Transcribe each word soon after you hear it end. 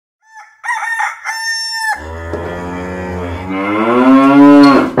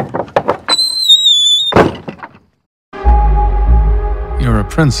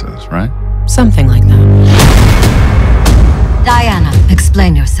princess, right? Something like that. Diana,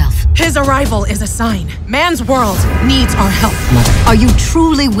 explain yourself. His arrival is a sign. Man's world needs our help. Mother, are you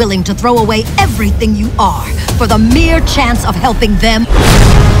truly willing to throw away everything you are for the mere chance of helping them?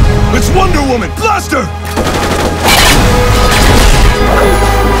 It's Wonder Woman! Blast her!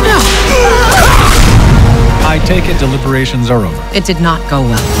 I take it deliberations are over. It did not go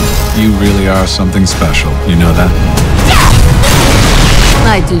well. You really are something special. You know that?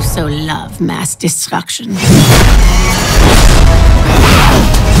 I do so love mass destruction.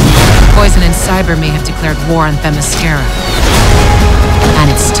 Poison and Cyber may have declared war on Themyscira.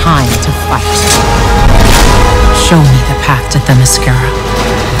 And it's time to fight. Show me the path to Themyscira.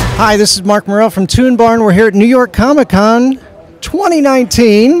 Hi, this is Marc Morrell from ToonBarn. We're here at New York Comic Con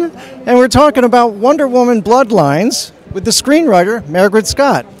 2019, and we're talking about Wonder Woman Bloodlines with the screenwriter, Mairghread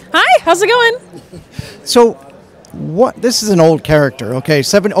Scott. Hi, how's it going? So, this is an old character, okay,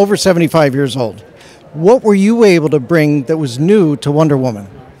 over 75 years old. What were you able to bring that was new to Wonder Woman?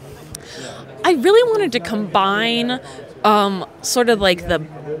 I really wanted to combine sort of like the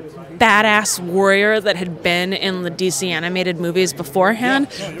badass warrior that had been in the DC animated movies beforehand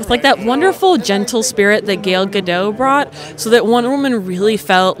with like that wonderful gentle spirit that Gal Gadot brought, so that Wonder Woman really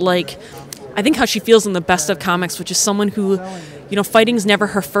felt like, I think how she feels in the best of comics, which is someone who, you know, fighting's never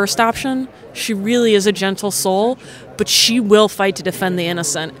her first option. She really is a gentle soul, but she will fight to defend the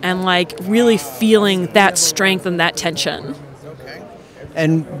innocent, and like really feeling that strength and that tension.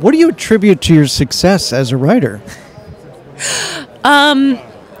 And what do you attribute to your success as a writer?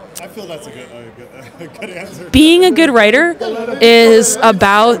 I feel that's a good answer. Being a good writer is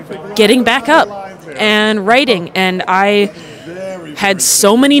about getting back up and writing, and I had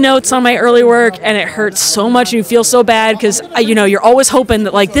so many notes on my early work, and it hurts so much, and you feel so bad because, you know, you're always hoping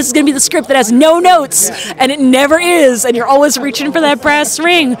that like this is going to be the script that has no notes, and it never is, and you're always reaching for that brass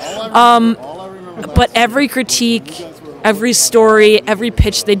ring. But every critique, every story, every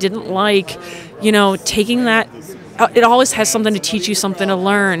pitch they didn't like, you know, taking that, it always has something to teach you, something to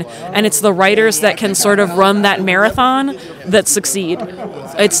learn, and it's the writers that can sort of run that marathon that succeed.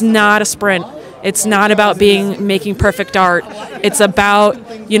 It's not a sprint. It's not about making perfect art. It's about,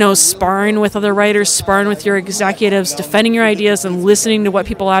 you know, sparring with other writers, sparring with your executives, defending your ideas and listening to what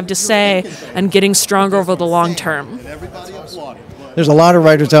people have to say and getting stronger over the long term. There's a lot of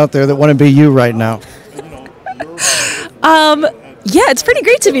writers out there that want to be you right now. Yeah, it's pretty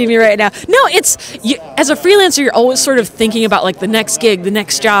great to be me right now. No, as a freelancer, you're always sort of thinking about like the next gig, the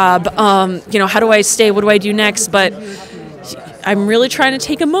next job. You know, how do I stay? What do I do next? But I'm really trying to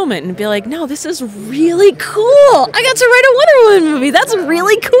take a moment and be like, no, this is really cool. I got to write a Wonder Woman movie. That's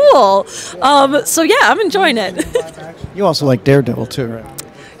really cool. So yeah, I'm enjoying it. You also like Daredevil too, right?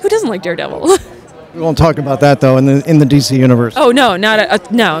 Who doesn't like Daredevil? We won't talk about that though in the DC universe. Oh no,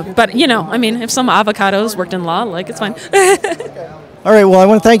 no. But you know, I mean, if some avocados worked in law, like it's fine. All right. Well, I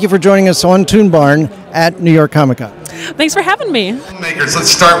want to thank you for joining us on ToonBarn at New York Comic Con. Thanks for having me. Makers.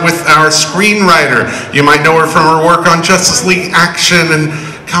 Let's start with our screenwriter. You might know her from her work on Justice League Action and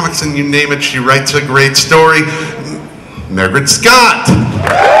comics, and you name it, she writes a great story. Mairghread Scott.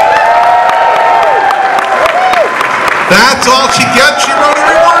 That's all she gets. She wrote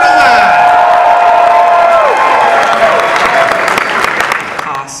every word of that.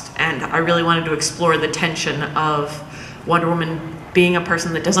 And I really wanted to explore the tension of Wonder Woman being a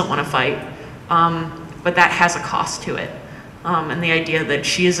person that doesn't want to fight, but that has a cost to it. And the idea that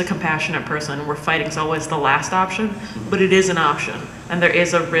she is a compassionate person where fighting is always the last option, but it is an option. And there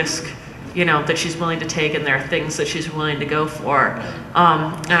is a risk, you know, that she's willing to take, and there are things that she's willing to go for.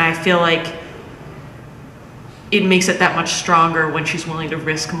 And I feel like it makes it that much stronger when she's willing to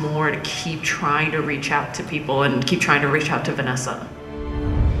risk more to keep trying to reach out to people and keep trying to reach out to Vanessa.